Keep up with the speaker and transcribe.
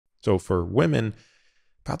So for women,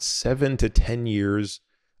 about 7 to 10 years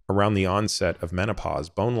around the onset of menopause,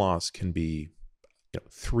 bone loss can be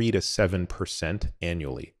 3 to 7%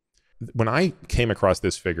 annually. When I came across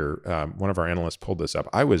this figure, one of our analysts pulled this up,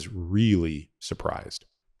 I was really surprised.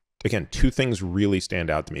 Again, two things really stand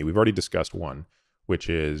out to me. We've already discussed one, which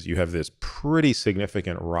is you have this pretty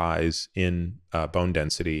significant rise in bone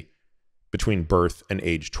density between birth and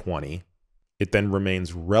age 20. It then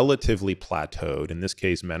remains relatively plateaued. In this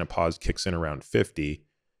case, menopause kicks in around 50,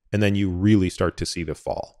 and then you really start to see the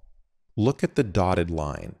fall. Look at the dotted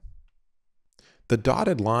line. The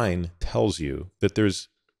dotted line tells you that there's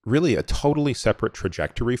really a totally separate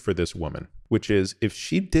trajectory for this woman, which is if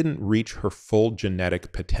she didn't reach her full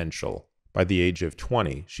genetic potential by the age of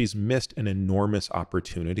 20, she's missed an enormous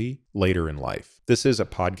opportunity later in life. This is a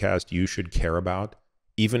podcast you should care about,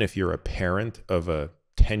 even if you're a parent of a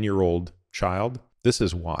 10-year-old child. This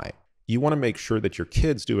is why. You want to make sure that your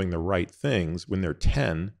kid's doing the right things when they're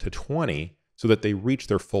 10 to 20 so that they reach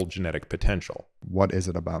their full genetic potential. What is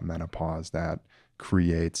it about menopause that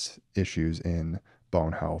creates issues in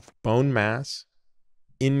bone health? Bone mass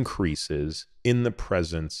increases in the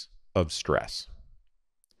presence of stress.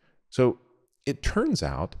 So it turns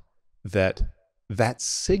out that that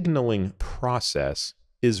signaling process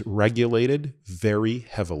is regulated very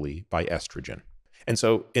heavily by estrogen. And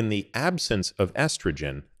so in the absence of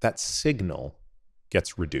estrogen, that signal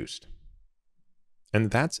gets reduced.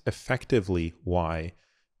 And that's effectively why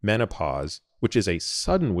menopause, which is a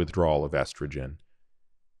sudden withdrawal of estrogen,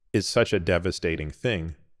 is such a devastating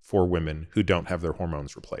thing for women who don't have their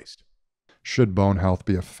hormones replaced. Should bone health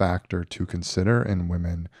be a factor to consider in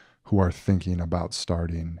women who are thinking about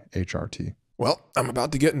starting HRT? Well, I'm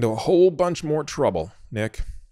about to get into a whole bunch more trouble, Nick.